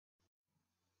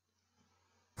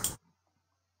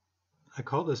I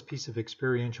call this piece of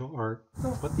experiential art,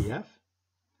 What the F?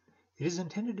 It is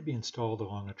intended to be installed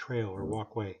along a trail or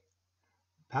walkway.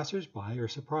 Passers-by are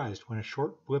surprised when a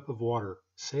short blip of water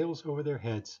sails over their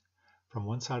heads from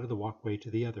one side of the walkway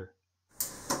to the other.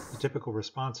 The typical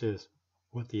response is,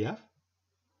 what the F?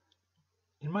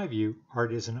 In my view,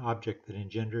 art is an object that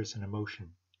engenders an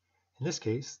emotion. In this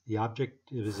case, the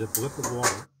object is a blip of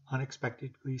water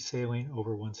unexpectedly sailing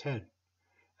over one's head,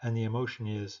 and the emotion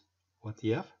is, what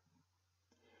the F?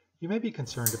 You may be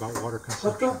concerned about water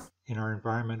consumption in our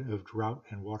environment of drought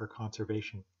and water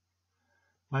conservation.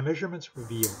 My measurements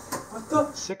reveal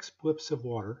that 6 blips of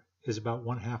water is about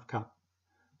 1/2 cup,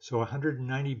 so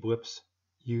 190 blips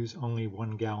use only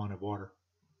 1 gallon of water.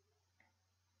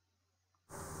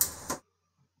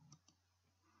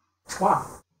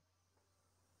 Wow.